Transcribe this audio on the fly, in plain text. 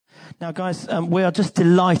Now, guys, we are just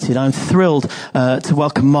delighted. I'm thrilled to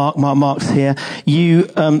welcome Mark. Mark's here. You,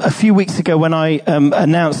 a few weeks ago, when I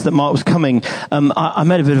announced that Mark was coming, I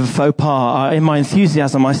made a bit of a faux pas. In my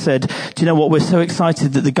enthusiasm, I said, "Do you know what? We're so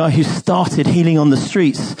excited that the guy who started healing on the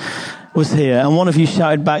streets was here." And one of you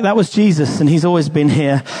shouted back, "That was Jesus, and he's always been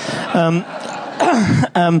here."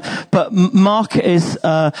 But Mark is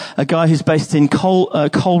a guy who's based in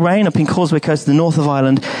Coleraine, up in Causeway Coast, the north of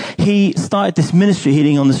Ireland. He started this ministry,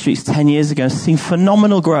 Healing on the Streets, 10 years ago. It's seen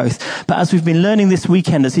phenomenal growth. But as we've been learning this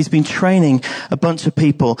weekend, as he's been training a bunch of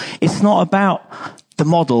people, it's not about the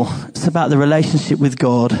model. It's about the relationship with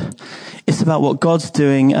God. It's about what God's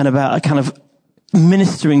doing and about a kind of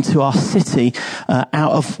ministering to our city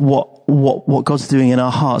out of what God's doing in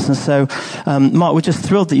our hearts. And so, Mark, we're just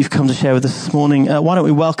thrilled that you've come to share with us this morning. Why don't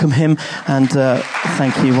we welcome him? And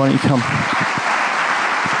thank you. Why don't you come?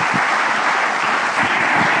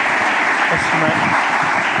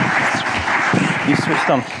 You switched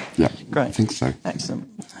on? Yeah. Great. I think so. Excellent.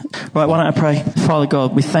 Right, why don't I pray? Father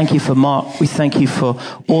God, we thank you for Mark. We thank you for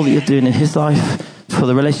all that you're doing in his life, for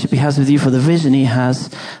the relationship he has with you, for the vision he has,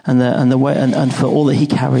 and the way, and for all that he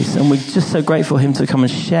carries. And we're just so grateful for him to come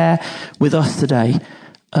and share with us today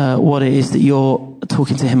what it is that you're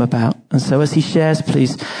talking to him about. And so as he shares,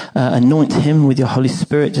 please anoint him with your Holy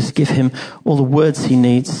Spirit. Just give him all the words he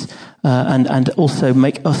needs, and also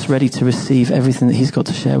make us ready to receive everything that he's got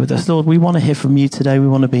to share with us. Lord, we want to hear from you today. We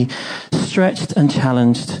want to be stretched and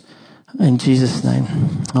challenged. In Jesus' name,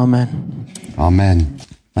 amen. Amen.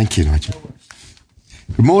 Thank you, Nigel.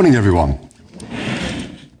 Good morning, everyone.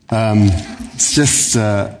 It's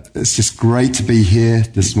just great to be here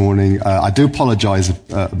this morning. I do apologize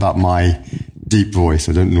about my deep voice.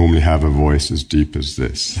 I don't normally have a voice as deep as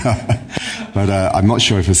this. But I'm not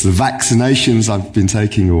sure if it's the vaccinations I've been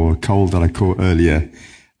taking or a cold that I caught earlier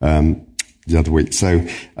the other week. So,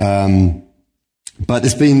 but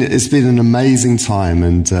it's been an amazing time,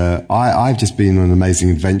 and I've just been on an amazing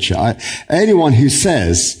adventure. Anyone who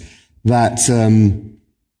says that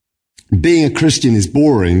being a Christian is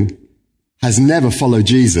boring has never followed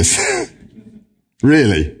Jesus.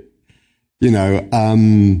 Really. You know,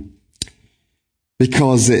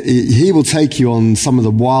 because he will take you on some of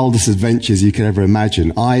the wildest adventures you could ever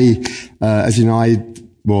imagine. As you know,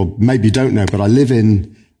 well, maybe you don't know, but I live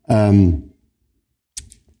in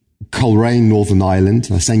Coleraine, Northern Ireland.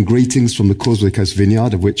 I send greetings from the Causeway Coast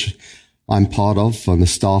Vineyard, of which I'm part of, on the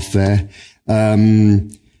staff there.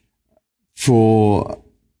 For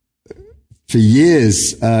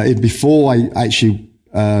years, before I actually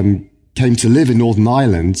came to live in Northern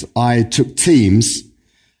Ireland, I took teams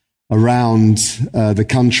around the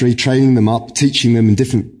country, training them up, teaching them in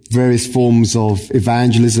different various forms of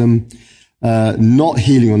evangelism, not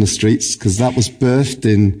healing on the streets, because that was birthed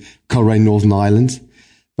in Coleraine, Northern Ireland.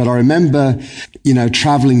 But I remember,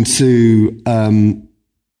 traveling to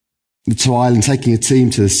Ireland, taking a team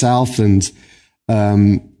to the south, and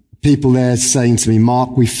people there saying to me,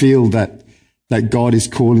 "Mark, we feel that God is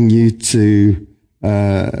calling you to."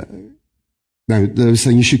 No, they were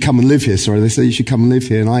saying you should come and live here. Sorry, they said you should come and live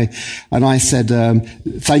here, and I said,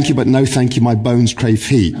 "Thank you, but no, thank you. My bones crave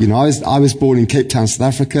heat." I was born in Cape Town, South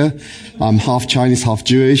Africa. I'm half Chinese, half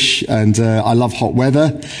Jewish, and I love hot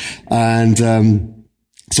weather. And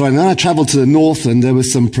then I traveled to the north, and there were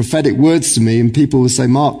some prophetic words to me, and people would say,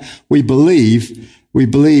 "Mark, we believe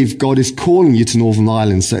God is calling you to Northern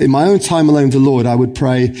Ireland." So in my own time alone with the Lord, I would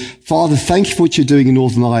pray, "Father, thank you for what you're doing in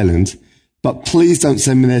Northern Ireland, but please don't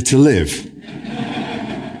send me there to live."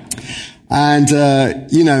 And,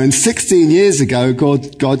 and 16 years ago,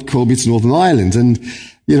 God called me to Northern Ireland. And,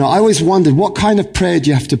 I always wondered, what kind of prayer do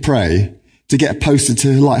you have to pray to get posted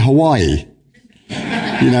to, like, Hawaii?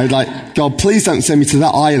 God, please don't send me to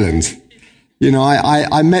that island.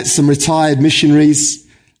 I met some retired missionaries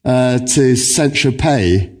to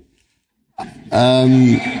Saint-Tropez.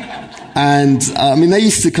 They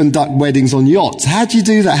used to conduct weddings on yachts. How do you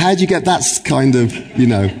do that? How do you get that kind of,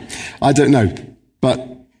 I don't know. But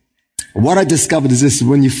what I discovered is this: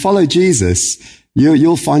 when you follow Jesus,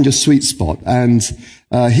 you'll find your sweet spot, and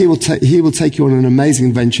he will take you on an amazing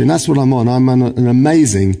adventure. And that's what I'm on. I'm on an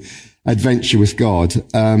amazing adventure with God,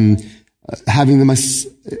 having the most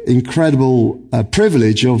incredible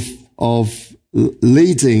privilege of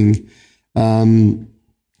leading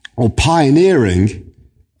or pioneering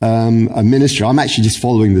a ministry. I'm actually just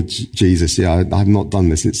following Jesus. Yeah, I've not done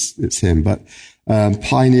this. It's him, but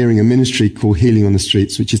pioneering a ministry called Healing on the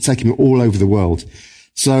Streets, which is taking me all over the world.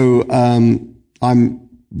 So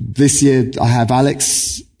this year I have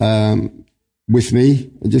Alex with me.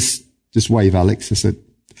 Just wave, Alex. I said,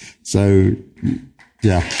 so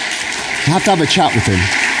yeah, I have to have a chat with him.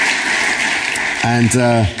 And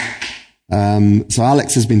so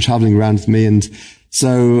Alex has been traveling around with me. And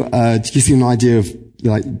so to give you an idea of,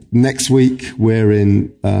 like, next week we're in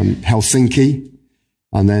Helsinki,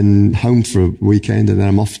 and then home for a weekend, and then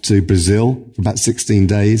I'm off to Brazil for about 16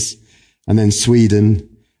 days, and then Sweden,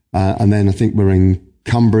 and then I think we're in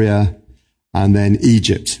Cumbria, and then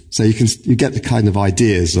Egypt. So you get the kind of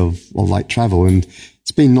ideas of like travel, and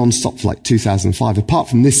it's been non-stop for like 2005, apart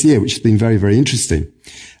from this year, which has been very, very interesting.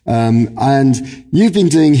 And you've been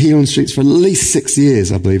doing Heal on the Streets for at least 6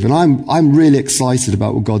 years, I believe, and I'm really excited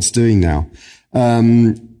about what God's doing now.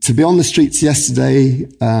 To be on the streets yesterday,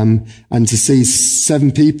 and to see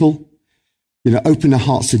 7 people, open their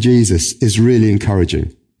hearts to Jesus is really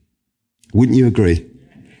encouraging. Wouldn't you agree?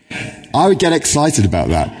 I would get excited about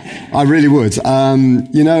that. I really would. When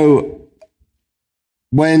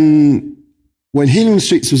Healing on the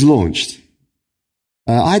Streets was launched,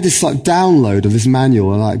 I had this download of this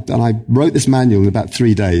manual, and I wrote this manual in about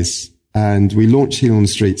 3 days, and we launched Healing on the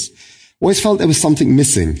Streets. Always felt there was something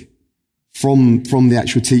missing from the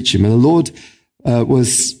actual teaching, and the Lord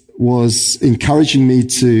was encouraging me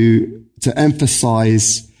to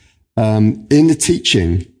emphasize in the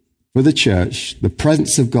teaching for the church the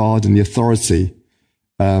presence of God and the authority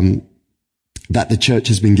that the church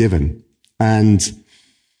has been given, and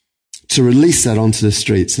to release that onto the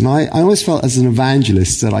streets. And I always felt as an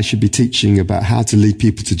evangelist that I should be teaching about how to lead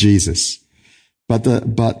people to Jesus. But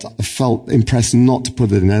I felt impressed not to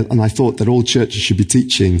put it in there, and I thought that all churches should be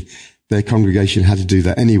teaching their congregation how to do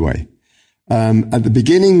that anyway. At the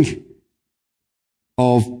beginning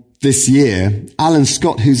of this year, Alan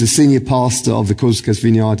Scott, who's a senior pastor of the Coast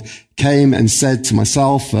Vineyard, came and said to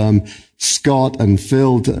myself, Scott and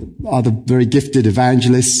Phil, other very gifted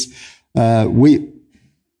evangelists,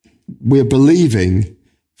 we're believing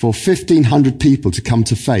for 1,500 people to come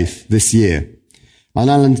to faith this year. And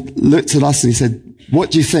Alan looked at us and he said,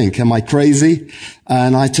 "What do you think? Am I crazy?"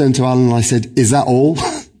 And I turned to Alan and I said, "Is that all?"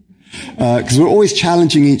 Because we're always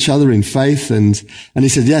challenging each other in faith. And he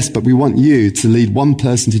said, "Yes, but we want you to lead one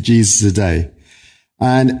person to Jesus a day."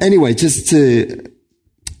 And anyway, just to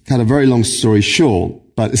kind of very long story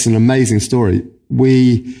short, but it's an amazing story.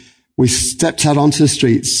 We stepped out onto the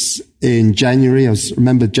streets in January. I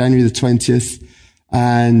remember January the 20th.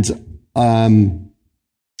 And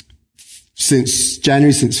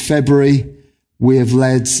since February, we have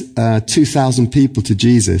led 2,000 people to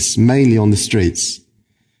Jesus, mainly on the streets.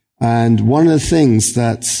 And one of the things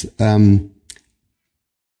that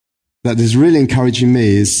is really encouraging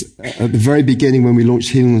me is at the very beginning when we launched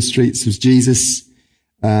Healing on the Streets was Jesus,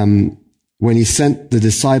 when he sent the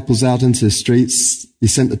disciples out into the streets, he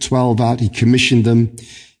sent the 12 out, he commissioned them,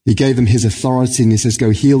 he gave them his authority, and he says, "Go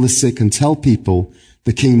heal the sick and tell people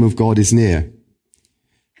the kingdom of God is near."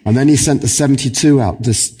 And then he sent the 72 out,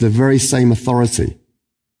 the very same authority.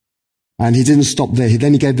 And he didn't stop there.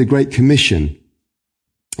 Then he gave the Great Commission.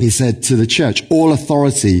 He said to the church, "All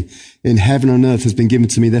authority in heaven and earth has been given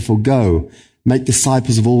to me. Therefore go, make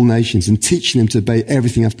disciples of all nations and teaching them to obey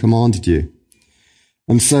everything I've commanded you."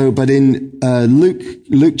 And so, but in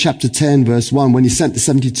Luke chapter 10, verse 1, when he sent the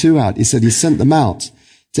 72 out, he said he sent them out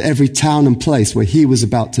to every town and place where he was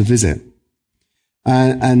about to visit.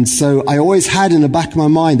 And so I always had in the back of my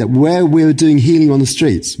mind that where we were doing healing on the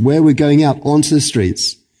streets, where we're going out onto the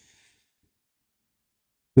streets,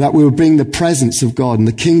 that we will bring the presence of God and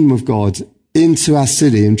the kingdom of God into our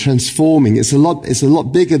city and transforming. It's a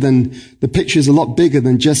lot bigger than, the picture is a lot bigger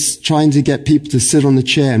than just trying to get people to sit on the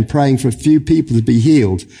chair and praying for a few people to be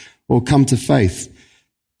healed or come to faith.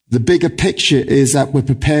 The bigger picture is that we're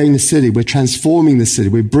preparing the city, we're transforming the city,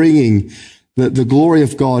 we're bringing the glory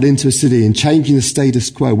of God into a city and changing the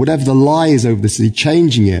status quo, whatever the lie is over the city,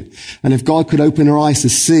 changing it. And if God could open our eyes to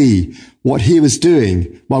see what he was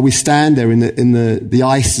doing while we stand there in the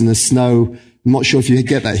ice and the snow, I'm not sure if you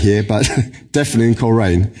get that here, but definitely in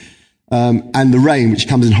Coleraine, and the rain, which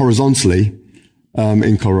comes in horizontally,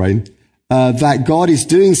 in Coleraine, that God is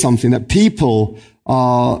doing something, that people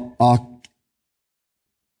are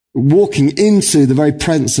walking into the very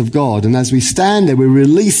presence of God. And as we stand there, we're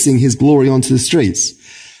releasing his glory onto the streets.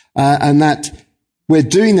 And that we're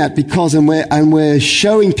doing that because, and we're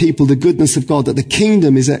showing people the goodness of God, that the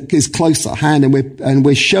kingdom is close at hand, and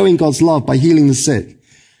we're showing God's love by healing the sick.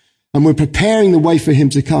 And we're preparing the way for him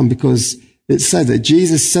to come, because it said that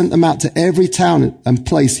Jesus sent them out to every town and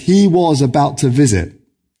place he was about to visit.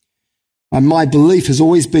 And my belief has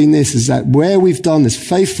always been this, is that where we've done this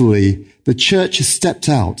faithfully, the church has stepped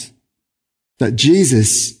out, that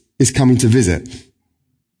Jesus is coming to visit.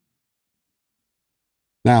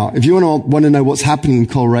 Now, if you want to know what's happening in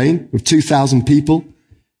Coleraine with 2,000 people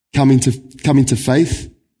coming to faith,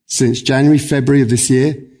 since January, February of this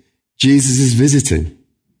year, Jesus is visiting.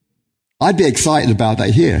 I'd be excited about that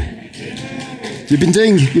here. You've been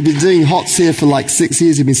doing HOTS here for like 6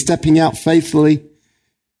 years. You've been stepping out faithfully.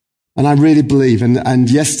 And I really believe,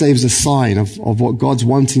 and yesterday was a sign of what God's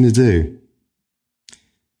wanting to do.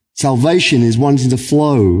 Salvation is wanting to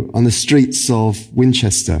flow on the streets of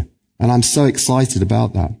Winchester. And I'm so excited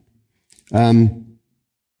about that.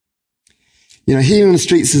 Healing on the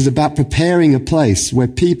Streets is about preparing a place where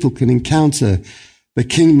people can encounter the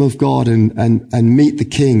kingdom of God and meet the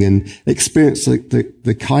King and experience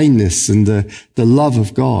the kindness and the love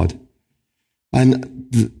of God.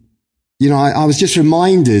 And, I was just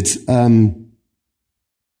reminded,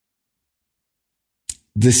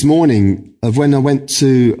 this morning of when I went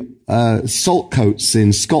to, Saltcoats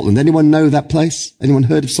in Scotland. Anyone know that place? Anyone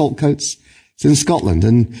heard of Saltcoats? It's in Scotland.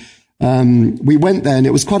 And, we went there and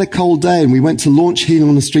it was quite a cold day and we went to launch Healing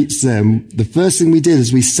on the Streets there. And the first thing we did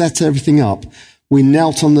is we set everything up. We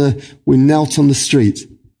knelt on the street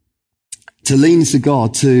to lean to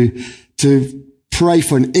God, to pray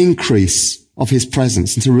for an increase of his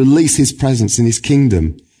presence and to release his presence in his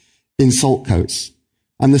kingdom in Saltcoats.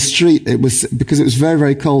 And the street, because it was very,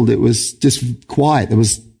 very cold, it was just quiet. There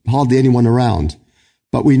was hardly anyone around.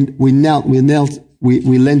 But we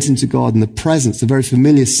leant into God and the presence, the very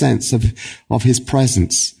familiar sense of his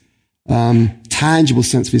presence, tangible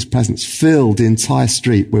sense of his presence filled the entire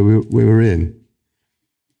street where we were in.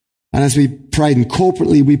 And as we prayed, and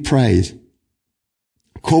corporately we prayed,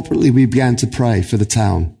 corporately we began to pray for the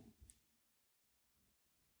town.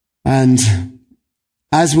 And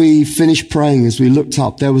as we finished praying, as we looked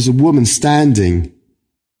up, there was a woman standing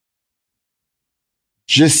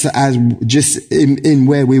just in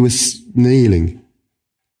where we were kneeling.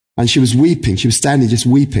 And she was weeping. She was standing just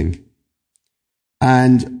weeping.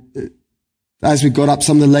 And as we got up,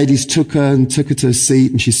 some of the ladies took her to a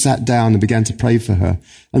seat and she sat down and began to pray for her.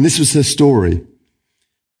 And this was her story.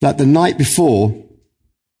 That the night before,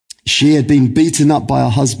 she had been beaten up by her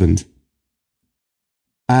husband.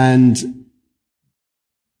 And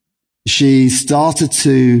she started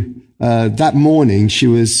that morning, she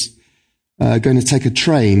was going to take a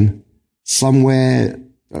train somewhere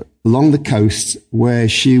along the coast where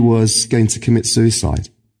she was going to commit suicide.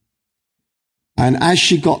 And as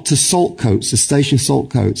she got to Saltcoats, the station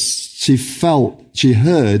Saltcoats, she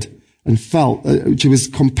heard and felt, she was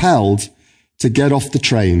compelled to get off the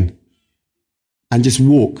train and just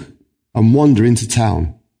walk and wander into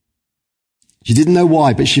town. She didn't know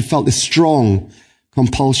why, but she felt this strong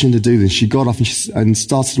compulsion to do this. She got off and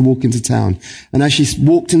started to walk into town. And as she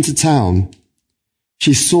walked into town,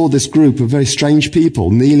 she saw this group of very strange people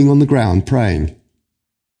kneeling on the ground praying.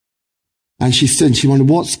 And she stood and she wondered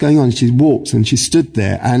what's going on. She walked and she stood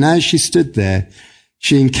there. And as she stood there,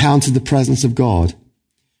 she encountered the presence of God.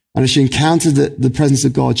 And as she encountered the presence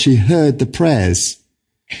of God, she heard the prayers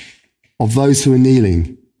of those who were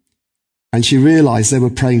kneeling. And she realized they were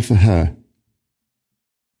praying for her.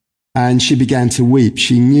 And she began to weep.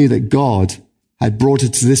 She knew that God had brought her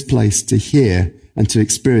to this place to hear and to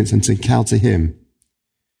experience and to encounter him.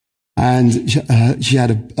 And she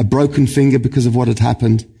had a broken finger because of what had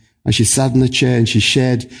happened. And she sat in a chair and she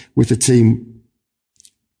shared with the team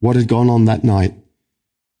what had gone on that night.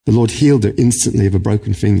 The Lord healed her instantly of a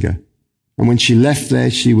broken finger. And when she left there,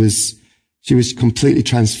 she was completely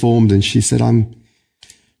transformed. And she said, I'm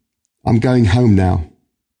going home now.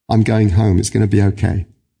 I'm going home. It's going to be okay.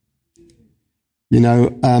 You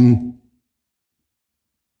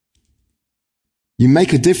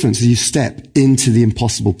make a difference as you step into the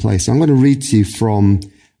impossible place. I'm going to read to you from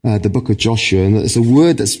the book of Joshua, and it's a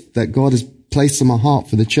word that God has placed on my heart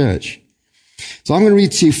for the church. So I'm going to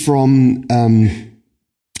read to you from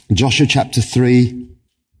Joshua chapter 3,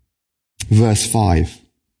 verse 5.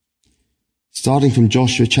 Starting from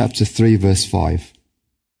Joshua chapter 3, verse 5.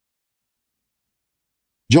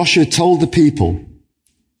 Joshua told the people,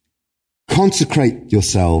 "Consecrate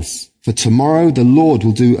yourselves, for tomorrow the Lord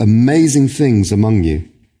will do amazing things among you."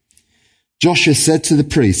 Joshua said to the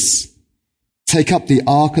priests, "Take up the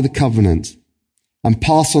Ark of the Covenant and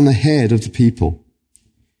pass on ahead of the people."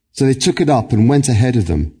 So they took it up and went ahead of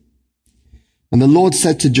them. And the Lord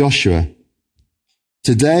said to Joshua,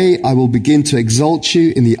 "Today I will begin to exalt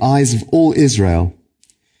you in the eyes of all Israel,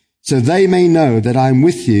 so they may know that I am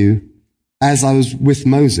with you as I was with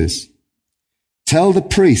Moses. Tell the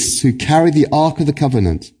priests who carry the Ark of the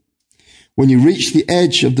Covenant, when you reach the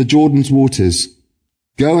edge of the Jordan's waters,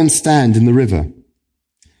 go and stand in the river."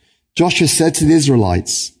 Joshua said to the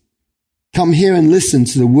Israelites, "Come here and listen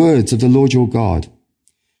to the words of the Lord your God.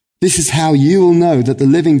 This is how you will know that the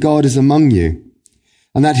living God is among you.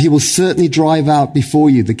 and that he will certainly drive out before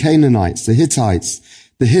you the Canaanites, the Hittites,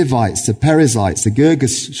 the Hivites, the Perizzites, the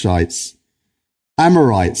Girgashites,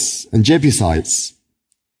 Amorites, and Jebusites.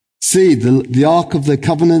 See, the ark of the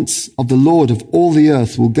covenant of the Lord of all the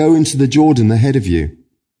earth will go into the Jordan ahead of you.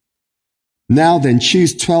 Now then,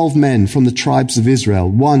 choose 12 men from the tribes of Israel,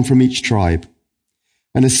 one from each tribe.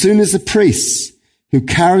 And as soon as the priests who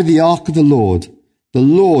carry the ark of the Lord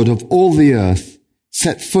of all the earth,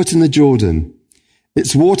 set foot in the Jordan,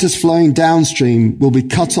 its waters flowing downstream will be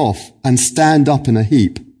cut off and stand up in a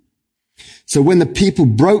heap. So when the people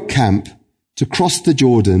broke camp to cross the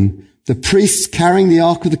Jordan, the priests carrying the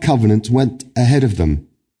Ark of the Covenant went ahead of them.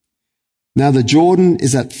 Now the Jordan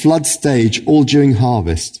is at flood stage all during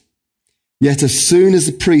harvest. Yet as soon as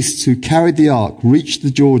the priests who carried the Ark reached the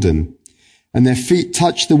Jordan and their feet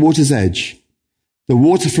touched the water's edge, the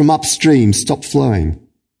water from upstream stopped flowing.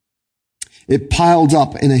 It piled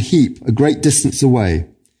up in a heap a great distance away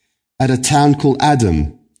at a town called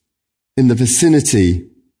Adam in the vicinity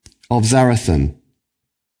of Zarethan,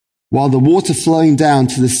 while the water flowing down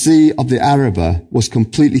to the Sea of the Arabah was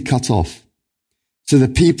completely cut off. So the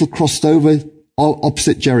people crossed over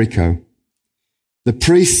opposite Jericho. The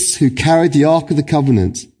priests who carried the Ark of the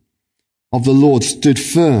Covenant of the Lord stood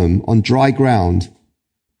firm on dry ground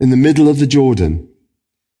in the middle of the Jordan,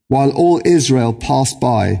 while all Israel passed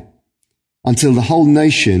by until the whole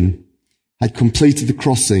nation had completed the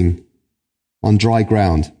crossing on dry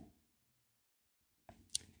ground.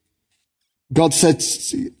 God said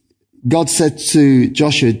to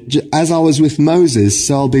Joshua, as I was with Moses,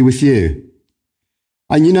 so I'll be with you.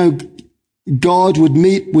 And you know, God would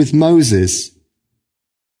meet with Moses,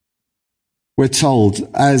 we're told,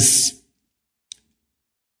 as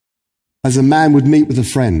a man would meet with a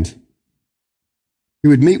friend. He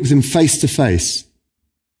would meet with him face to face.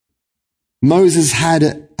 Moses had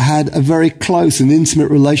a very close and intimate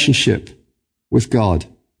relationship with God.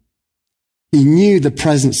 He knew the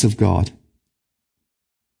presence of God.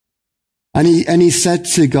 And he said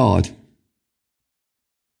to God,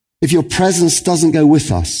 if your presence doesn't go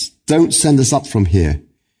with us, don't send us up from here.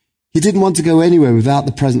 He didn't want to go anywhere without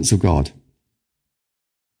the presence of God.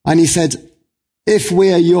 And he said, if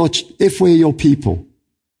we're your people,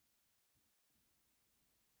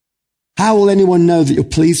 how will anyone know that you're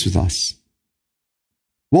pleased with us?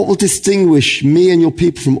 What will distinguish me and your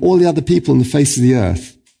people from all the other people on the face of the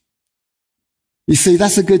earth? You see,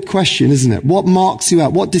 that's a good question, isn't it? What marks you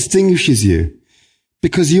out? What distinguishes you?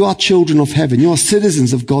 Because you are children of heaven. You are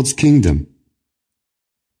citizens of God's kingdom.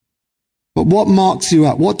 But what marks you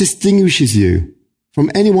out? What distinguishes you from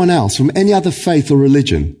anyone else, from any other faith or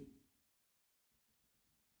religion?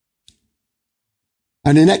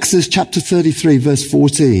 And in Exodus chapter 33, verse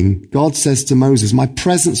 14, God says to Moses, my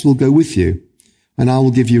presence will go with you, and I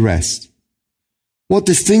will give you rest. What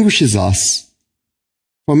distinguishes us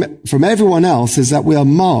from everyone else is that we are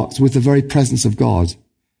marked with the very presence of God.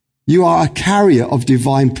 You are a carrier of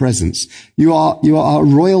divine presence. You are a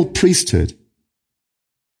royal priesthood.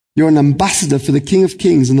 You're an ambassador for the King of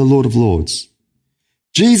Kings and the Lord of Lords.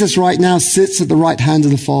 Jesus right now sits at the right hand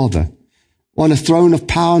of the Father on a throne of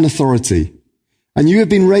power and authority. And you have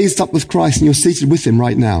been raised up with Christ and you're seated with him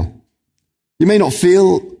right now. You may not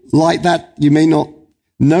feel like that. You may not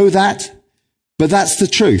know that, but that's the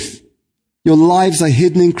truth. Your lives are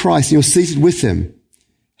hidden in Christ and you're seated with him.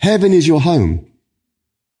 Heaven is your home.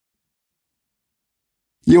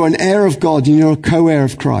 You're an heir of God and you're a co-heir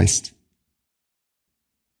of Christ.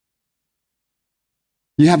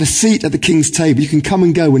 You have a seat at the King's table. You can come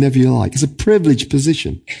and go whenever you like. It's a privileged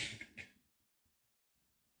position.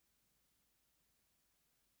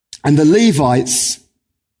 And the Levites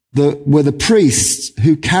were the priests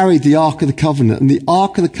who carried the Ark of the Covenant. And the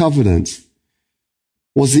Ark of the Covenant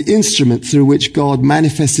was the instrument through which God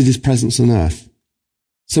manifested his presence on earth.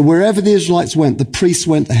 So wherever the Israelites went, the priests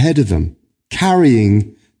went ahead of them,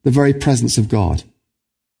 carrying the very presence of God.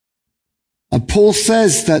 And Paul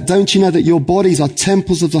says that, don't you know that your bodies are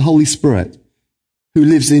temples of the Holy Spirit who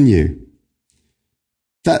lives in you?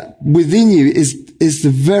 That within you is the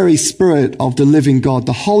very Spirit of the living God.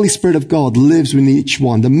 The Holy Spirit of God lives within each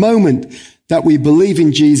one. The moment that we believe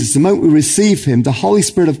in Jesus, the moment we receive him, the Holy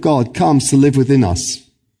Spirit of God comes to live within us.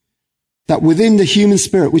 That within the human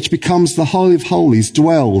spirit, which becomes the Holy of Holies,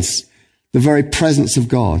 dwells the very presence of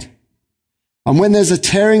God. And when there's a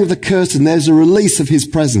tearing of the curtain, there's a release of his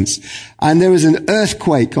presence. And there is an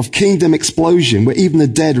earthquake of kingdom explosion where even the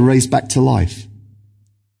dead are raised back to life.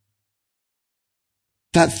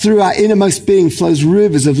 That through our innermost being flows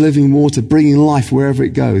rivers of living water, bringing life wherever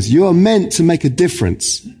it goes. You are meant to make a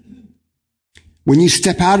difference. When you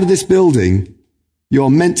step out of this building, you are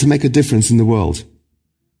meant to make a difference in the world.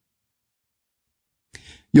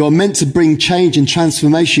 You're meant to bring change and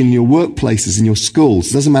transformation in your workplaces, in your schools.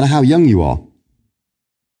 It doesn't matter how young you are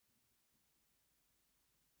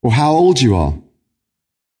or how old you are.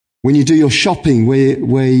 When you do your shopping,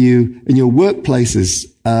 where you, in your workplaces,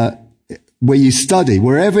 where you study,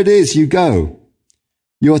 wherever it is you go,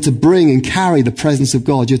 you are to bring and carry the presence of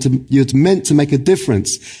God. You're meant to make a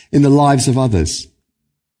difference in the lives of others.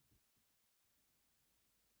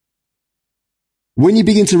 When you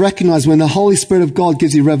begin to recognize, when the Holy Spirit of God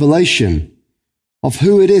gives you revelation of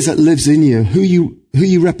who it is that lives in you, who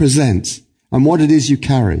you represent, and what it is you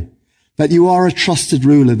carry, that you are a trusted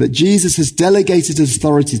ruler, that Jesus has delegated his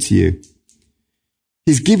authority to you.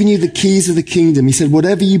 He's given you the keys of the kingdom. He said,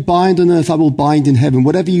 whatever you bind on earth, I will bind in heaven.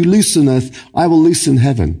 Whatever you loose on earth, I will loose in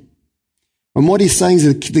heaven. And what he's saying is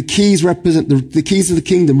that the keys of the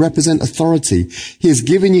kingdom represent authority. He has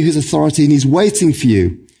given you his authority, and he's waiting for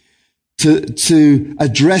you to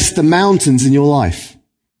address the mountains in your life,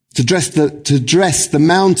 to address the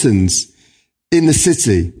mountains in the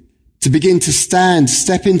city, to begin to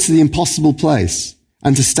step into the impossible place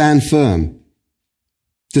and to stand firm,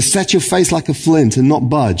 to set your face like a flint and not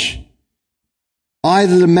budge.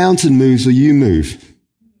 Either the mountain moves or you move.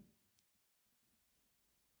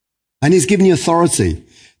 And he's given you authority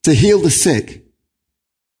to heal the sick,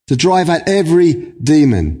 to drive out every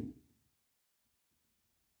demon,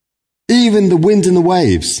 even the wind and the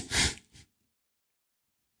waves.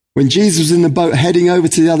 When Jesus was in the boat heading over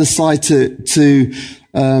to the other side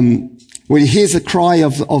when he hears a cry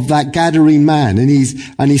of that Gadarene man, and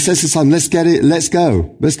he says to Simon, let's go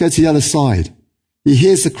to the other side. He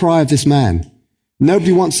hears the cry of this man.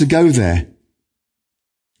 Nobody wants to go there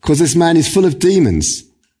because this man is full of demons.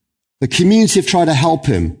 The community have tried to help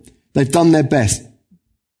him. They've done their best.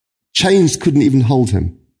 Chains couldn't even hold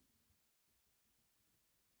him.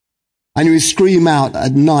 And he would scream out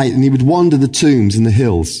at night, and he would wander the tombs in the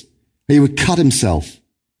hills. He would cut himself.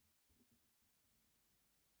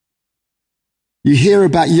 You hear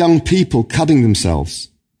about young people cutting themselves.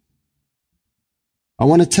 I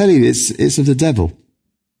want to tell you, it's of the devil.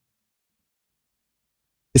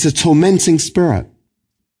 It's a tormenting spirit.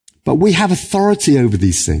 But we have authority over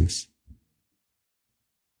these things.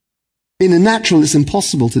 In the natural, it's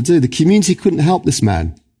impossible to do. The community couldn't help this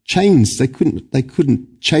man. Chains, they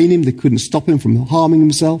couldn't chain him, they couldn't stop him from harming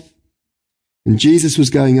himself. And Jesus was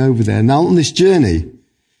going over there. Now on this journey,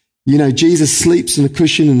 Jesus sleeps on a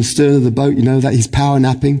cushion in the stern of the boat. You know that he's power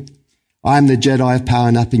napping. I am the Jedi of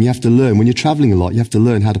power napping. You have to learn. When you're traveling a lot, you have to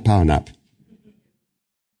learn how to power nap.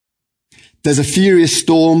 There's a furious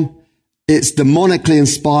storm. It's demonically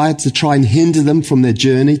inspired to try and hinder them from their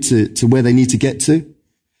journey to where they need to get to.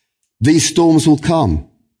 These storms will come.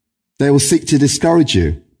 They will seek to discourage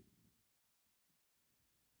you.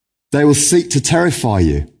 They will seek to terrify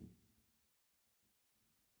you.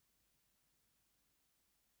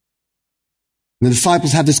 And the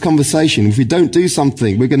disciples have this conversation. If we don't do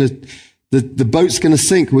something, the boat's going to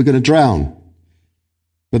sink, we're going to drown.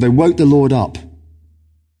 But they woke the Lord up.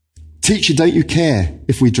 Teacher, don't you care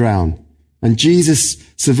if we drown? And Jesus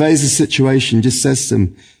surveys the situation, just says to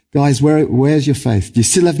them, guys, where's your faith? Do you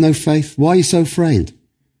still have no faith? Why are you so afraid?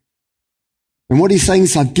 And what he's saying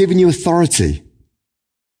is, I've given you authority.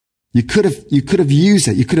 You could have used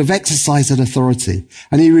it. You could have exercised that authority.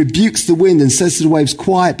 And he rebukes the wind and says to the waves,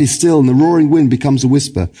 quiet, be still. And the roaring wind becomes a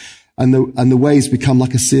whisper. And the waves become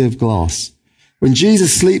like a sea of glass. When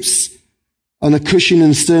Jesus sleeps on a cushion in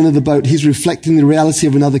the stern of the boat, he's reflecting the reality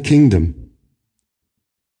of another kingdom.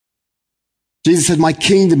 Jesus said, my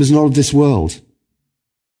kingdom is not of this world.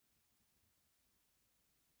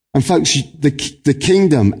 And folks, the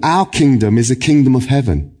kingdom, our kingdom, is a kingdom of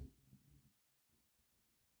heaven.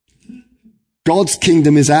 God's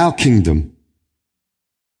kingdom is our kingdom.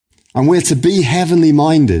 And we're to be heavenly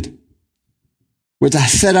minded. We're to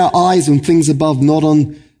set our eyes on things above, not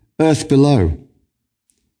on earth below.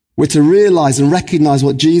 We're to realize and recognize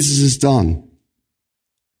what Jesus has done.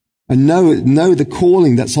 And know the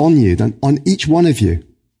calling that's on you, on each one of you.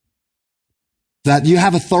 That you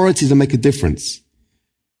have authority to make a difference.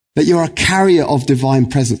 That you're a carrier of divine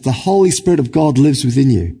presence. The Holy Spirit of God lives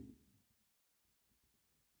within you.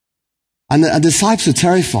 And the disciples are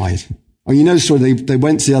terrified. Oh, you know the story. They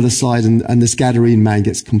went to the other side, and this Gadarene man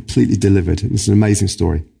gets completely delivered. It's an amazing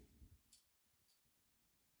story.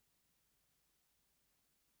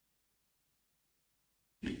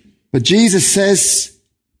 But Jesus says,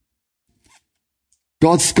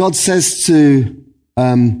 God says to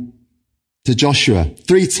Joshua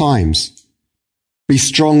 3 times, be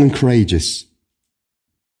strong and courageous.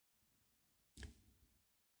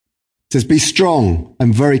 It says, be strong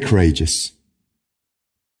and very courageous.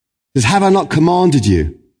 It says, have I not commanded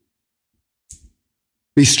you?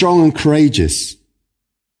 Be strong and courageous.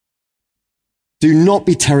 Do not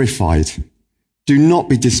be terrified. Do not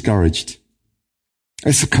be discouraged.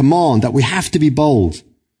 It's a command that we have to be bold.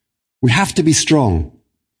 We have to be strong.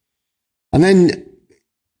 And then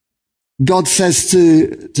God says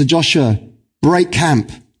to Joshua, break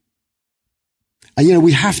camp. And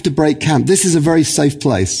we have to break camp. This is a very safe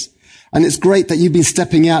place. And it's great that you've been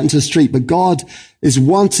stepping out into the street, but God is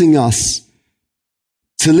wanting us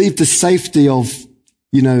to leave the safety of,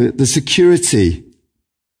 the security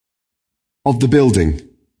of the building.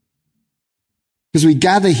 Because we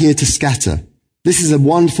gather here to scatter. This is a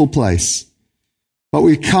wonderful place. But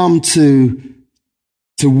we come to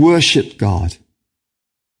worship God.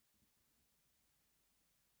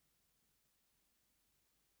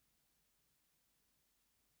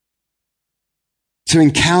 To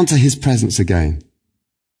encounter his presence again.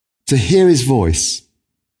 To hear his voice.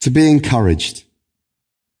 To be encouraged.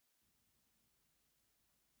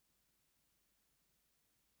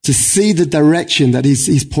 To see the direction that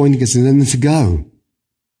he's pointing us in, and then to go.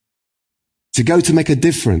 To go to make a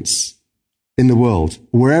difference in the world,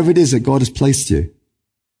 wherever it is that God has placed you.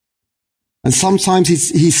 And sometimes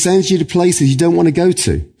he sends you to places you don't want to go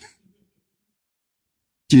to.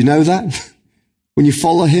 Do you know that? When you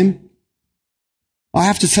follow him? I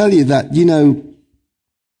have to tell you that, you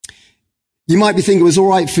might be thinking it was all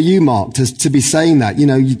right for you, Mark, to be saying that.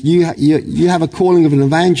 You have a calling of an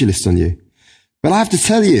evangelist on you. But I have to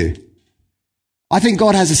tell you, I think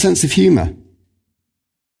God has a sense of humor.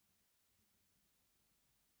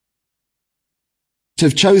 To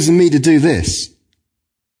have chosen me to do this.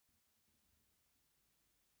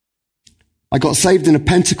 I got saved in a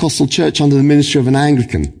Pentecostal church under the ministry of an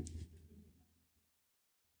Anglican.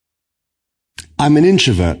 I'm an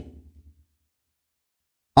introvert.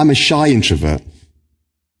 I'm a shy introvert.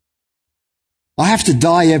 I have to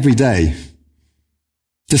die every day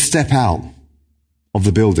to step out of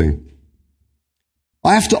the building.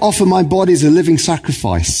 I have to offer my body as a living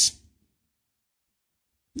sacrifice.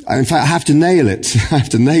 In fact, I have to nail it. I have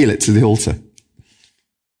to nail it to the altar.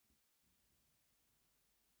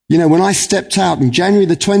 When I stepped out on January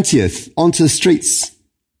the 20th onto the streets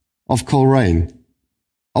of Coleraine,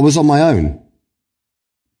 I was on my own.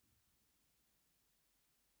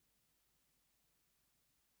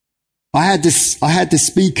 I had this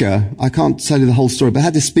speaker, I can't tell you the whole story, but I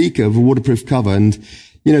had this speaker with a waterproof cover, and,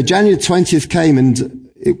 January the 20th came, and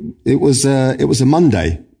it was a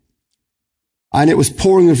Monday. And it was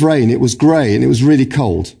pouring with rain, it was grey, and it was really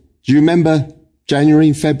cold. Do you remember January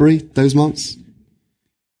and February, those months?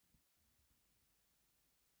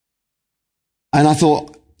 And I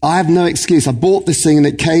thought, I have no excuse. I bought this thing and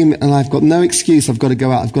it came, and I've got no excuse. I've got to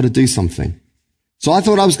go out. I've got to do something. So I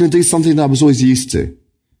thought I was going to do something that I was always used to.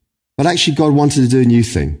 But actually God wanted to do a new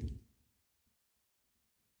thing.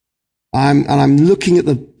 I'm looking out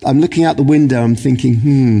the window, I'm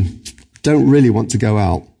thinking, don't really want to go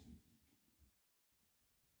out.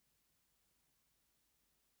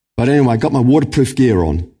 But anyway, I got my waterproof gear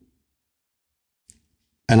on.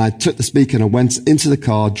 And I took the speaker and I went into the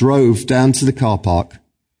car, drove down to the car park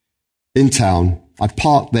in town. I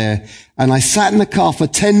parked there and I sat in the car for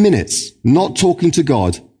 10 minutes, not talking to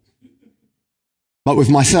God, but with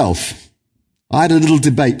myself. I had a little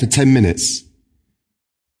debate for 10 minutes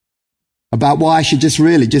about why I should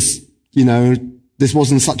this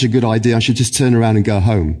wasn't such a good idea. I should just turn around and go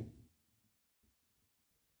home.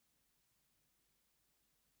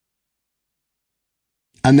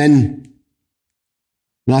 And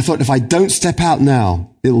I thought, if I don't step out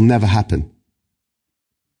now, it will never happen.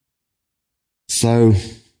 So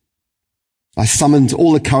I summoned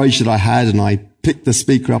all the courage that I had and I picked the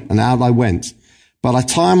speaker up and out I went. By the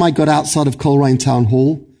time I got outside of Coleraine Town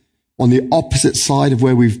Hall, on the opposite side of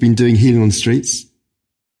where we've been doing healing on the streets,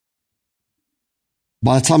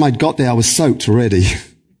 by the time I'd got there, I was soaked already.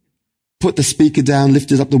 Put the speaker down,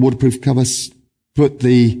 lifted up the waterproof covers, put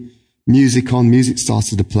the music on, music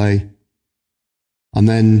started to play. And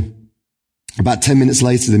then about 10 minutes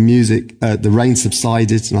later, the rain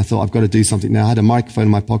subsided and I thought, I've got to do something now. I had a microphone in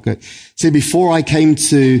my pocket. See, before I came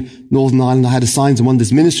to Northern Ireland, I had a Signs and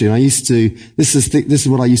Wonders ministry, and this is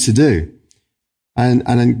what I used to do. And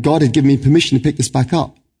then God had given me permission to pick this back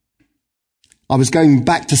up. I was going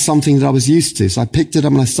back to something that I was used to. So I picked it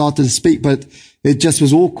up and I started to speak, but it just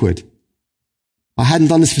was awkward. I hadn't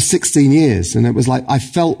done this for 16 years, and it was like, I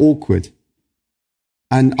felt awkward.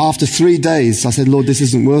 And after 3 days, I said, Lord, this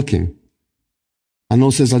isn't working. And the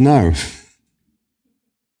Lord says, I know.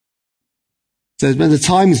 Says, but the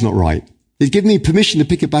timing's not right. He'd given me permission to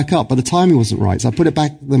pick it back up, but the timing wasn't right. So I put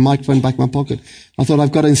the microphone back in my pocket. I thought,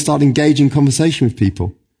 I've got to start engaging conversation with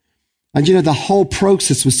people. And the whole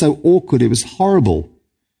process was so awkward. It was horrible.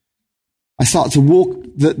 I started to walk,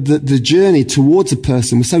 the journey towards a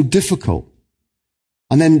person was so difficult.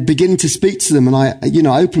 And then beginning to speak to them, and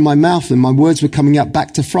I opened my mouth and my words were coming out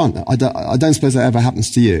back to front. I don't suppose that ever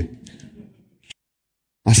happens to you.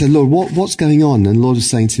 I said, Lord, what's going on? And the Lord was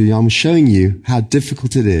saying to me, I'm showing you how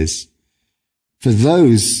difficult it is for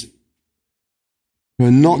those who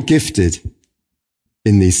are not gifted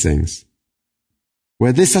in these things,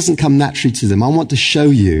 where this doesn't come naturally to them. I want to show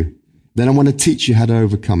you, then I want to teach you how to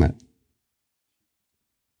overcome it.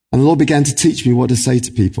 And the Lord began to teach me what to say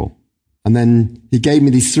to people. And then he gave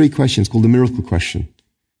me these 3 questions called the miracle question,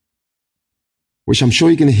 which I'm sure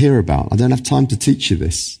you're going to hear about. I don't have time to teach you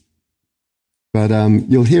this, but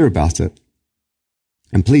you'll hear about it.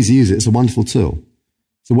 And please use it. It's a wonderful tool.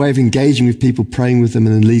 It's a way of engaging with people, praying with them,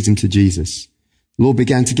 and then leading them to Jesus. The Lord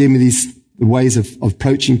began to give me these ways of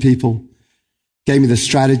approaching people, gave me the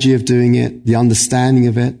strategy of doing it, the understanding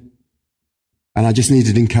of it, and I just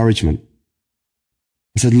needed encouragement.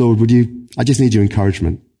 I said, Lord, I just need your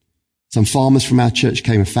encouragement. Some farmers from our church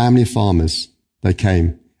came, a family of farmers. They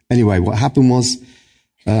came. Anyway, what happened was,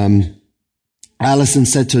 Alison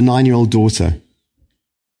said to a 9-year-old daughter,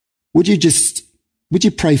 would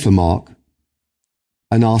you pray for Mark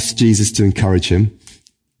and ask Jesus to encourage him?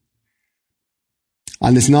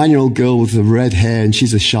 And this 9-year-old girl with the red hair, and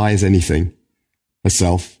she's as shy as anything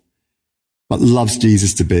herself, but loves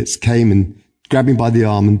Jesus to bits, came and grabbed me by the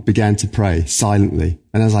arm and began to pray silently.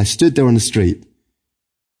 And as I stood there on the street,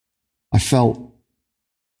 I felt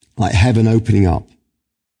like heaven opening up.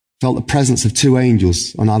 Felt the presence of 2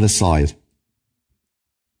 angels on either side.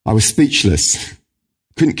 I was speechless.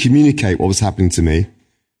 Couldn't communicate what was happening to me.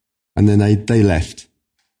 And then they left.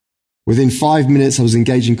 Within 5 minutes, I was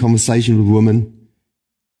engaged in conversation with a woman,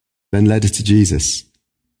 then led her to Jesus.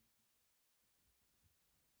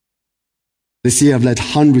 This year, I've led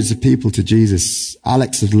hundreds of people to Jesus.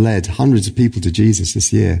 Alex has led hundreds of people to Jesus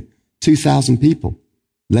this year. 2,000 people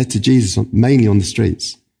led to Jesus, mainly on the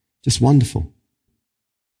streets. Just wonderful.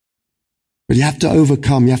 But you have to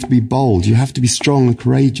overcome. You have to be bold. You have to be strong and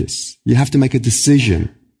courageous. You have to make a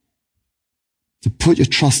decision to put your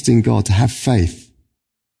trust in God, to have faith.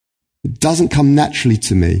 It doesn't come naturally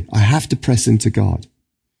to me. I have to press into God.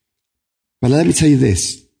 But let me tell you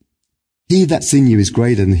this. He that's in you is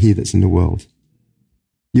greater than he that's in the world.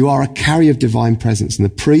 You are a carrier of divine presence, and the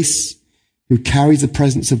priests who carried the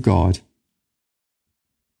presence of God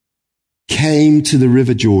came to the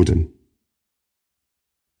river Jordan.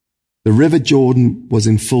 The river Jordan was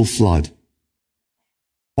in full flood.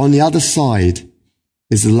 On the other side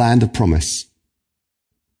is the land of promise.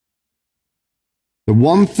 The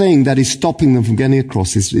one thing that is stopping them from getting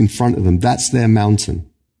across is in front of them. That's their mountain.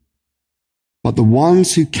 But the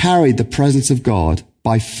ones who carried the presence of God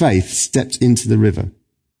by faith stepped into the river.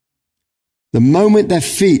 The moment their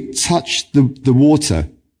feet touched the water,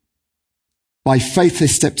 by faith they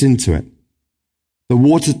stepped into it. The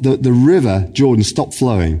river Jordan stopped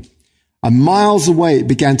flowing. And miles away it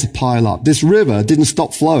began to pile up. This river didn't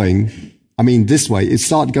stop flowing. This way. It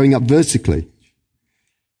started going up vertically.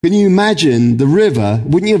 Can you imagine the river?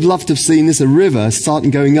 Wouldn't you have loved to have seen this? A river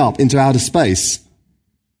starting going up into outer space.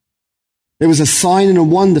 It was a sign and a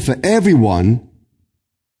wonder for everyone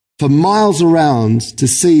for miles around to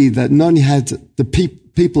see that not only had the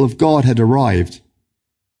people of God had arrived,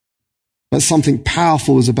 but something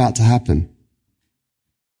powerful was about to happen.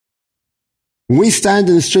 When we stand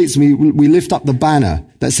in the streets and we lift up the banner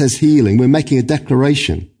that says healing, we're making a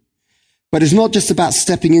declaration. But it's not just about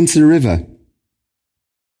stepping into the river.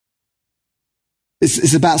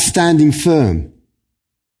 It's about standing firm.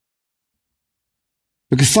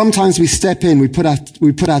 Because sometimes we step in, we put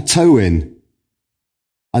our toe in,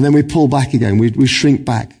 and then we pull back again. We shrink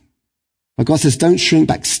back. But God says, don't shrink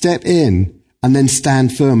back. Step in and then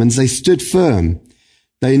stand firm. And as they stood firm,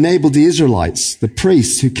 they enabled the Israelites, the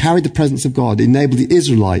priests who carried the presence of God, enabled the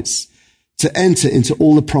Israelites to enter into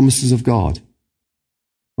all the promises of God.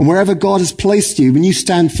 And wherever God has placed you, when you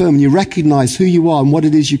stand firm and you recognize who you are and what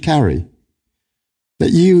it is you carry,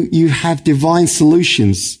 that you have divine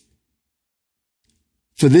solutions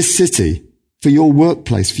for this city, for your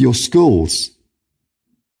workplace, for your schools.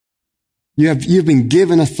 You've been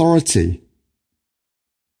given authority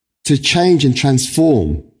to change and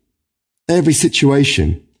transform every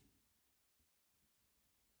situation.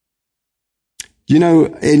 You know,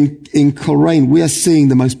 in Coleraine, we are seeing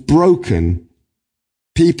the most broken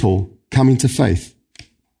people coming to faith.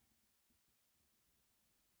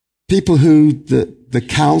 People who the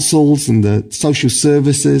councils and the social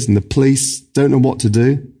services and the police don't know what to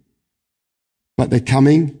do, but they're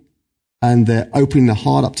coming and they're opening their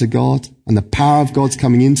heart up to God, and the power of God's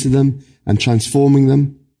coming into them and transforming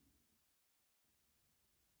them.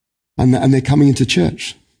 And they're coming into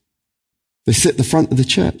church. They sit at the front of the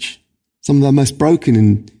church. Some of the most broken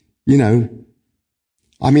and, they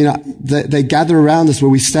gather around us where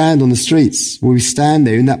we stand on the streets, where we stand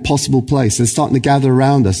there in that possible place. They're starting to gather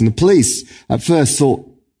around us. And the police at first thought,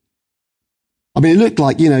 it looked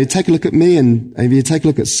like, take a look at me and if you take a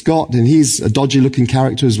look at Scott, and he's a dodgy looking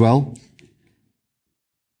character as well.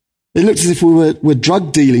 It looked as if we were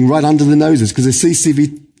drug dealing right under the noses because there's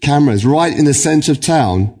CCTV cameras right in the center of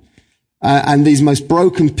town. And these most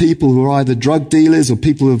broken people who are either drug dealers or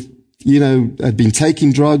people who have been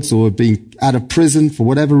taking drugs or have been out of prison for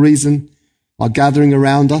whatever reason are gathering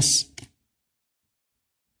around us.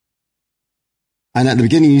 And at the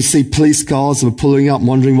beginning you see police cars who are pulling up,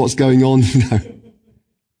 wondering what's going on,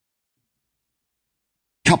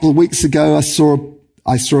 A couple of weeks ago I saw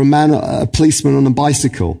a policeman on a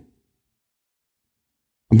bicycle.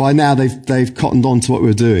 And by now they've cottoned on to what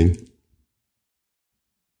we're doing.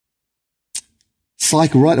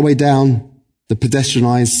 Cycle right the way down the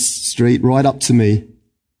pedestrianised street, right up to me.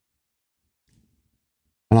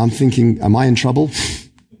 And I'm thinking, am I in trouble?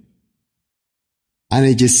 And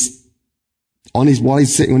he just, while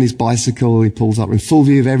he's sitting on his bicycle, he pulls up in full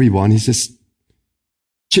view of everyone. He's just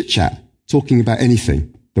chit-chat, talking about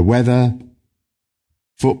anything. The weather,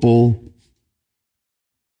 football.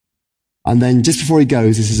 And then just before he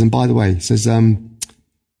goes, he says, and by the way, he says,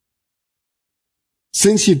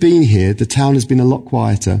 since you've been here, the town has been a lot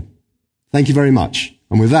quieter. Thank you very much.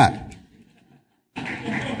 And with that,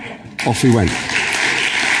 off we went.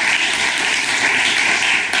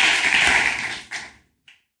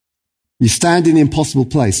 You stand in the impossible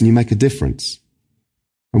place and you make a difference.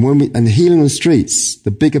 And the healing on the streets,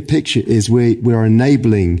 the bigger picture is we're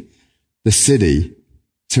enabling the city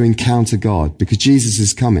to encounter God because Jesus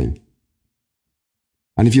is coming.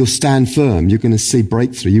 And if you'll stand firm, you're going to see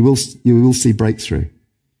breakthrough. You will see breakthrough.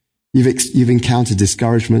 You've encountered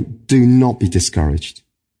discouragement. Do not be discouraged.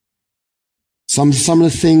 Some of the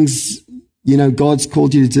things, God's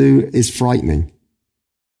called you to do is frightening.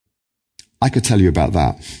 I could tell you about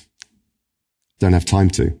that. Don't have time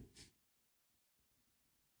to.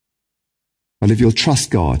 But if you'll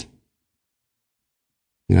trust God,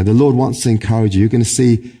 the Lord wants to encourage you. You're going to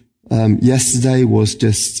see, yesterday was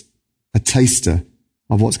just a taster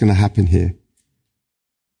of what's going to happen here.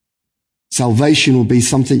 Salvation will be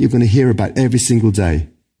something you're going to hear about every single day.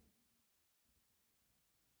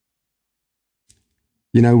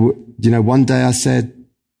 One day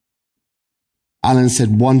Alan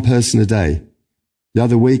said one person a day. The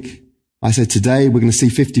other week, I said today we're going to see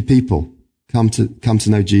 50 people come to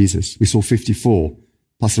know Jesus. We saw 54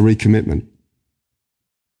 plus a recommitment.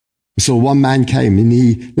 We saw one man came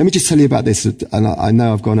and let me just tell you about this. And I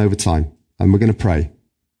know I've gone over time and we're going to pray.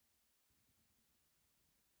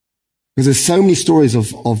 Because there's so many stories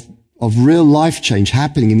of real life change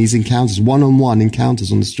happening in these encounters, one-on-one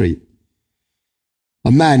encounters on the street.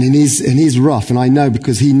 A man, and he's rough, and I know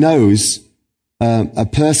because he knows a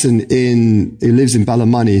person who lives in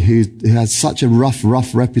Ballymoney who has such a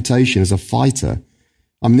rough reputation as a fighter.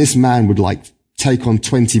 This man would take on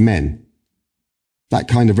 20 men. That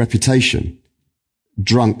kind of reputation.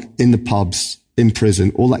 Drunk, in the pubs, in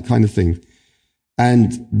prison, all that kind of thing.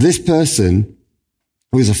 And this person,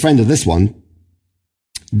 who was a friend of this one,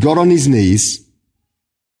 got on his knees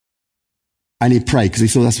and he prayed because he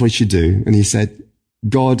thought that's what he should do. And he said,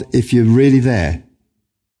 God, if you're really there,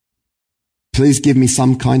 please give me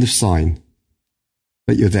some kind of sign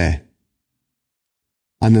that you're there.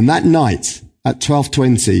 And then that night at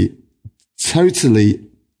 12:20, totally,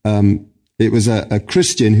 it was a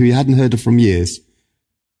Christian who he hadn't heard of from years,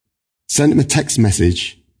 sent him a text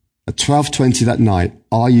message at 12:20 that night,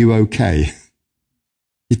 are you okay?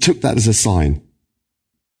 He took that as a sign.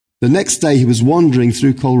 The next day he was wandering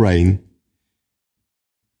through Coleraine,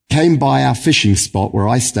 came by our fishing spot where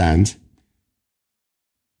I stand,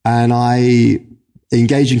 and I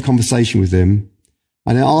engaged in conversation with him,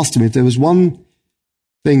 and I asked him if there was one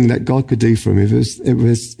thing that God could do for him,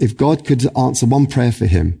 if God could answer one prayer for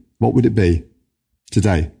him, what would it be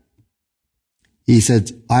today? He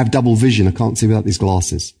said, I have double vision, I can't see without these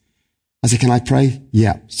glasses. I said, can I pray?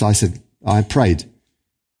 Yeah. So I prayed.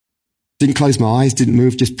 Didn't close my eyes, didn't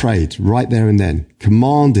move, just prayed right there and then.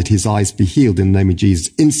 Commanded his eyes be healed in the name of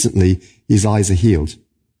Jesus. Instantly, his eyes are healed.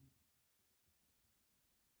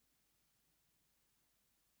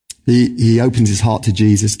 He opens his heart to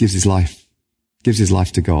Jesus, gives his life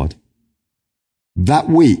to God. That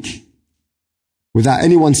week, without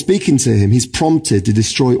anyone speaking to him, he's prompted to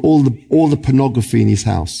destroy all the pornography in his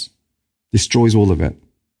house. destroys all of it,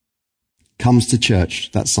 comes to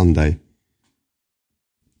church that Sunday.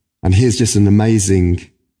 And here's just an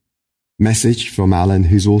amazing message from Alan,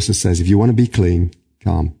 who also says, if you want to be clean,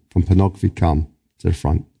 come. From pornography, come to the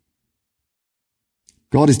front.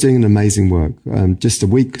 God is doing an amazing work. Just 2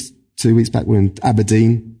 weeks back, we were in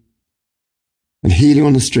Aberdeen. And healing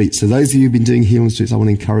on the streets. So those of you who've been doing healing on the streets, I want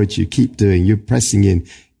to encourage you. Keep doing. You're pressing in.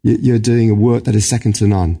 You're doing a work that is second to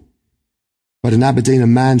none. But in Aberdeen, a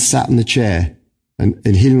man sat in the chair in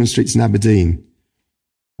healing on the streets in Aberdeen.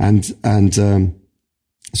 And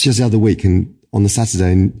it's just the other week and on the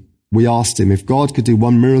Saturday, and we asked him, if God could do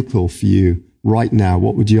one miracle for you right now,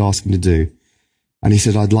 what would you ask him to do? And he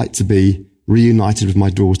said, I'd like to be reunited with my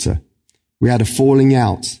daughter. We had a falling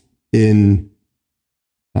out in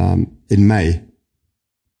May.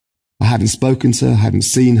 I haven't spoken to her, I haven't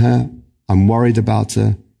seen her. I'm worried about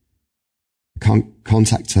her. I can't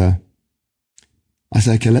contact her. I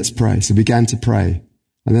said, okay, let's pray. So we began to pray.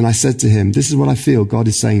 And then I said to him, this is what I feel God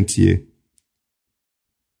is saying to you.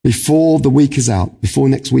 Before the week is out, before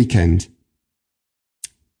next weekend,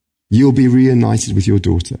 you'll be reunited with your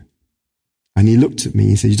daughter. And he looked at me,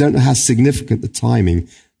 he said, you don't know how significant the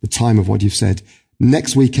time of what you've said.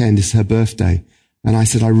 Next weekend is her birthday. And I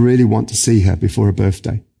said, I really want to see her before her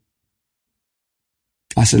birthday.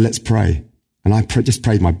 I said, let's pray. And I just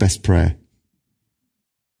prayed my best prayer.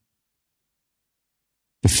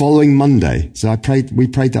 The following Monday, we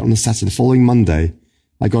prayed that on a Saturday. The following Monday,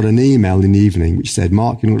 I got an email in the evening which said,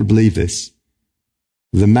 Mark, you're not going to believe this.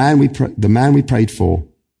 The man we prayed for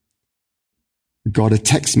got a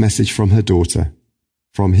text message from his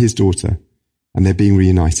daughter, and they're being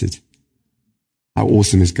reunited. How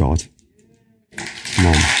awesome is God? Come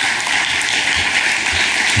on.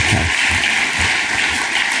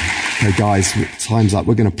 Okay, guys, time's up.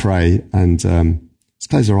 We're going to pray, and let's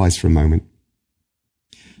close our eyes for a moment.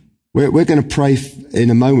 We're going to pray in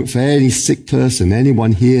a moment for any sick person,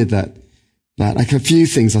 anyone here that like a few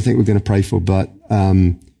things I think we're going to pray for, but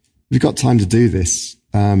we've got time to do this.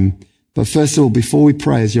 But first of all, before we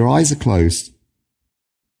pray, as your eyes are closed,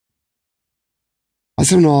 I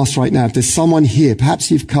just want to ask right now, if there's someone here, perhaps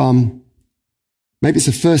you've come, maybe it's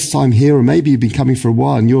the first time here, or maybe you've been coming for a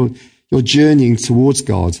while and you're journeying towards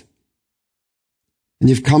God. And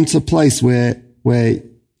you've come to a place where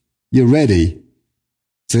you're ready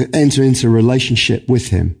to enter into a relationship with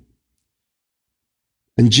him.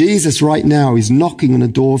 And Jesus right now is knocking on the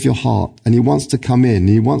door of your heart, and he wants to come in.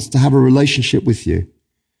 He wants to have a relationship with you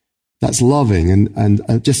that's loving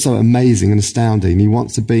and just so amazing and astounding. He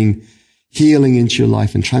wants to bring healing into your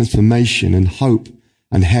life and transformation and hope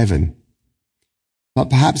and heaven. But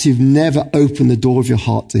perhaps you've never opened the door of your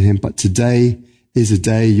heart to him, but today is a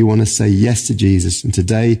day you want to say yes to Jesus, and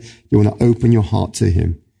today you want to open your heart to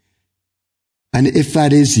him. And if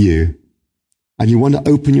that is you, and you want to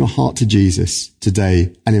open your heart to Jesus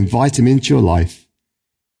today and invite him into your life,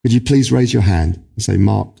 would you please raise your hand and say,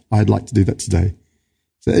 Mark, I'd like to do that today.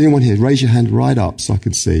 So anyone here, raise your hand right up so I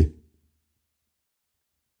can see.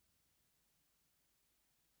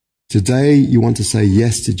 Today you want to say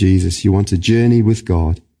yes to Jesus. You want to journey with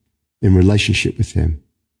God in relationship with him.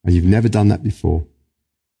 And you've never done that before.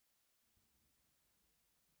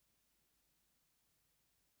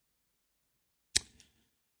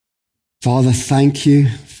 Father, thank you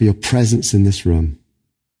for your presence in this room.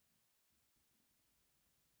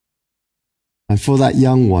 And for that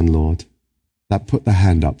young one, Lord, that put the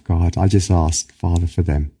hand up, God, I just ask, Father, for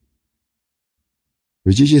them.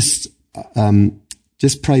 Would you just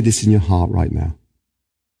pray this in your heart right now?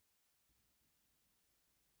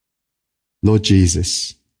 Lord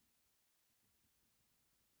Jesus,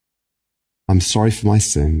 I'm sorry for my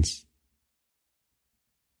sins.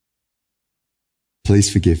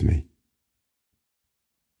 Please forgive me.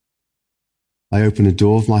 I open the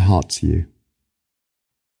door of my heart to you.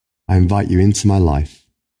 I invite you into my life.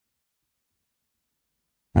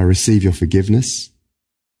 I receive your forgiveness.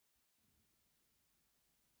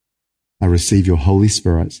 I receive your Holy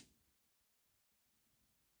Spirit.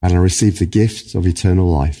 And I receive the gift of eternal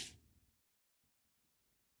life.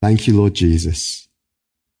 Thank you, Lord Jesus,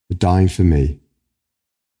 for dying for me.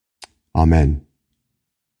 Amen.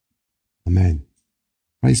 Amen.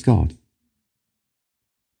 Praise God.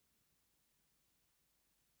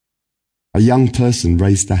 A young person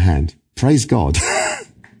raised their hand. Praise God.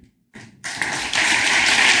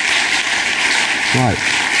 Right.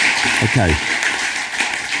 Okay.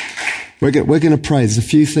 We're going to pray. There's a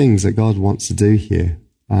few things that God wants to do here.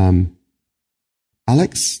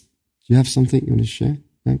 Alex, do you have something you want to share?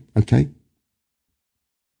 No? Okay.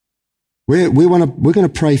 We're going to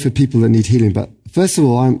pray for people that need healing. But first of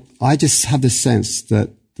all, I just have this sense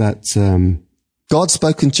that that God's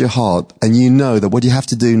spoken to your heart, and you know that what you have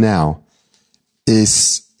to do now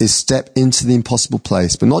is step into the impossible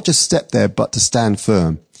place, but not just step there, but to stand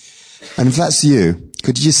firm. And if that's you,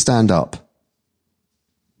 could you just stand up?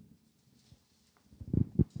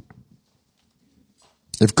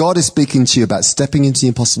 If God is speaking to you about stepping into the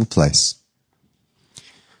impossible place,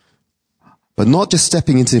 but not just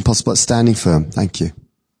stepping into the impossible, but standing firm. Thank you.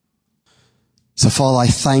 So, Father, I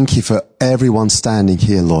thank you for everyone standing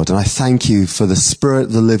here, Lord, and I thank you for the Spirit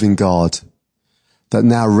of the living God that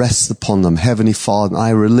now rests upon them. Heavenly Father,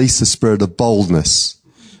 I release the spirit of boldness,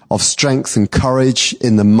 of strength and courage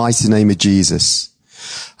in the mighty name of Jesus.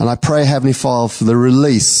 And I pray, Heavenly Father, for the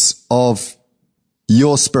release of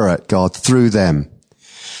your Spirit, God, through them.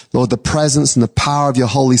 Lord, the presence and the power of your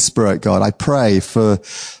Holy Spirit, God, I pray for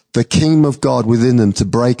the kingdom of God within them to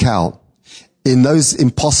break out in those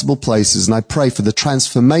impossible places. And I pray for the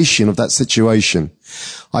transformation of that situation.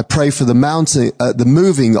 I pray for the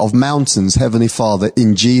moving of mountains, Heavenly Father,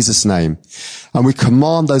 in Jesus' name. And we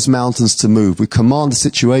command those mountains to move. We command the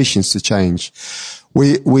situations to change.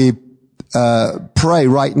 We pray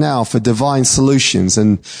right now for divine solutions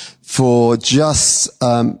and for just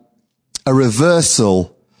a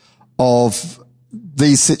reversal of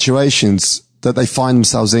these situations that they find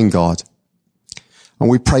themselves in, God. And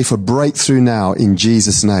we pray for breakthrough now in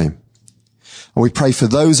Jesus' name. And we pray for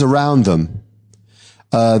those around them,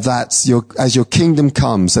 that as your kingdom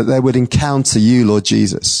comes, that they would encounter you, Lord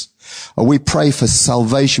Jesus. And we pray for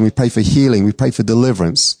salvation. We pray for healing. We pray for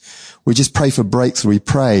deliverance. We just pray for breakthrough. We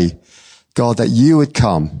pray, God, that you would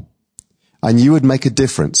come and you would make a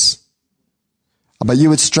difference. But you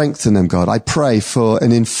would strengthen them, God. I pray for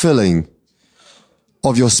an infilling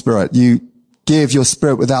of your Spirit. You give your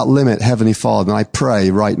Spirit without limit, Heavenly Father. And I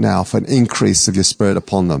pray right now for an increase of your Spirit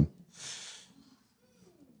upon them.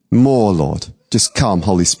 More, Lord. Just come,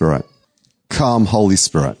 Holy Spirit. Come, Holy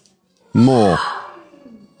Spirit. More.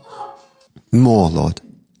 More, Lord.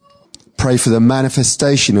 Pray for the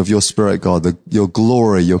manifestation of your Spirit, God, your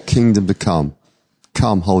glory, your kingdom to come.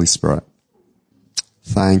 Come, Holy Spirit.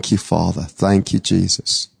 Thank you, Father. Thank you,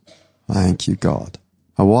 Jesus. Thank you, God.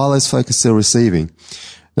 And while those folk are still receiving,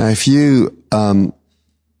 now if you,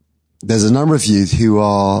 there's a number of you who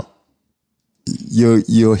are,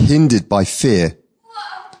 you're hindered by fear.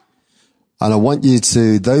 And I want you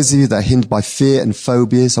to, those of you that are hindered by fear and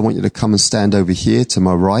phobias, I want you to come and stand over here to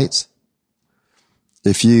my right.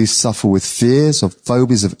 If you suffer with fears or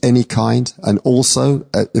phobias of any kind, and also,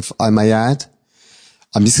 if I may add,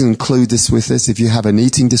 I'm just going to include this with this. If you have an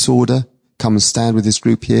eating disorder, come and stand with this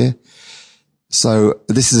group here. So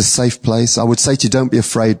this is a safe place. I would say to you, don't be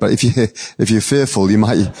afraid, but if you're fearful, you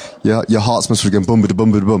might, your hearts must be going boom, ba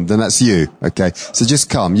boom, ba boom. Then that's you. Okay. So just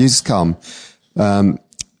come. You just come.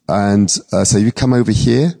 So you come over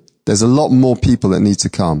here. There's a lot more people that need to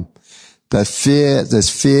come. There's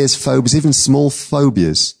fears, phobias, even small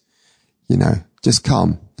phobias. Just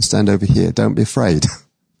come and stand over here. Don't be afraid.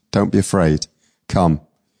 Don't be afraid. Come.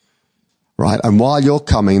 Right. And while you're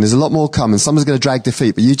coming, there's a lot more coming. Someone's going to drag their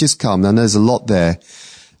feet, but you just come. And there's a lot there.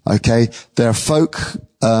 Okay. There are folk,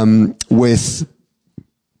 with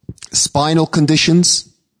spinal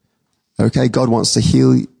conditions. Okay. God wants to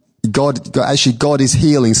heal. God is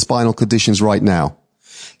healing spinal conditions right now.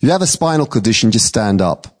 If you have a spinal condition, just stand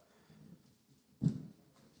up.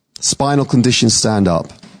 Spinal conditions, stand up.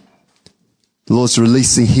 The Lord's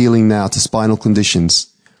releasing healing now to spinal conditions.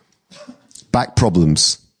 Back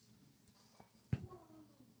problems.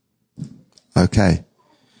 Okay.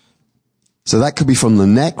 So that could be from the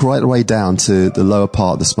neck right the way down to the lower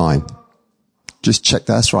part of the spine. Just check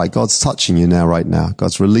that. That's right. God's touching you now, right now.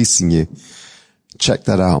 God's releasing you. Check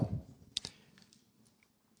that out.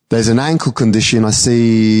 There's an ankle condition. I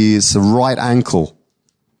see it's a right ankle.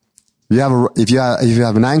 If you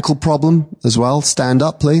have an ankle problem as well, stand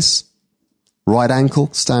up, please. Right ankle,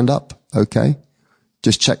 stand up. Okay.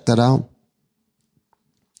 Just check that out.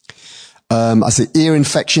 I see ear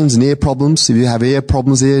infections and ear problems. If you have ear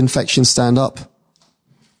problems, ear infections, stand up.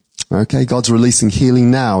 Okay. God's releasing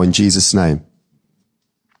healing now in Jesus' name.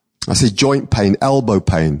 I see joint pain, elbow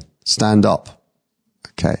pain, stand up.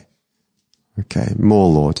 Okay. Okay. More,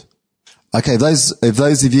 Lord. Okay. If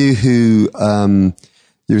those of you who,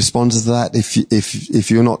 you respond to that,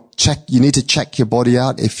 if you're not you need to check your body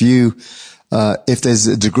out. If there's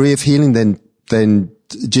a degree of healing, then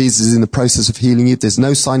Jesus is in the process of healing you. If there's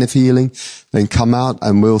no sign of healing, then come out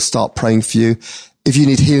and we'll start praying for you. If you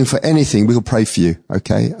need healing for anything, we'll pray for you.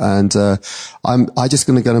 Okay. And, I'm just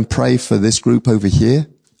going to go and pray for this group over here.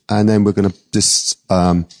 And then we're going to just,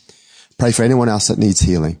 pray for anyone else that needs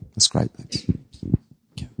healing. That's great. Thanks.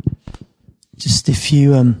 just if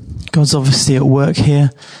you, God's obviously at work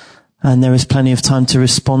here, and there is plenty of time to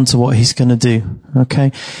respond to what he's going to do.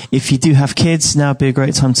 Okay? If you do have kids, now would be a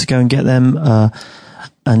great time to go and get them,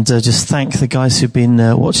 and just thank the guys who've been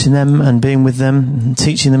watching them and being with them and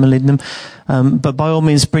teaching them and leading them. But by all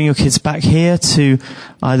means, bring your kids back here to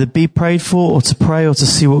either be prayed for or to pray or to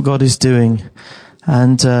see what God is doing.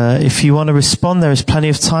 And if you want to respond, there is plenty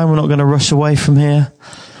of time. We're not going to rush away from here.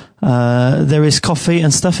 There is coffee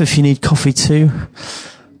and stuff if you need coffee too.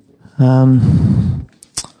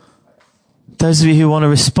 Those of you who want to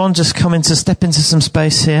respond, just step into some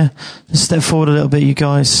space here. Just step forward a little bit, you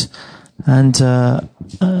guys. And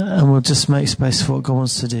we'll just make space for what God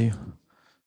wants to do.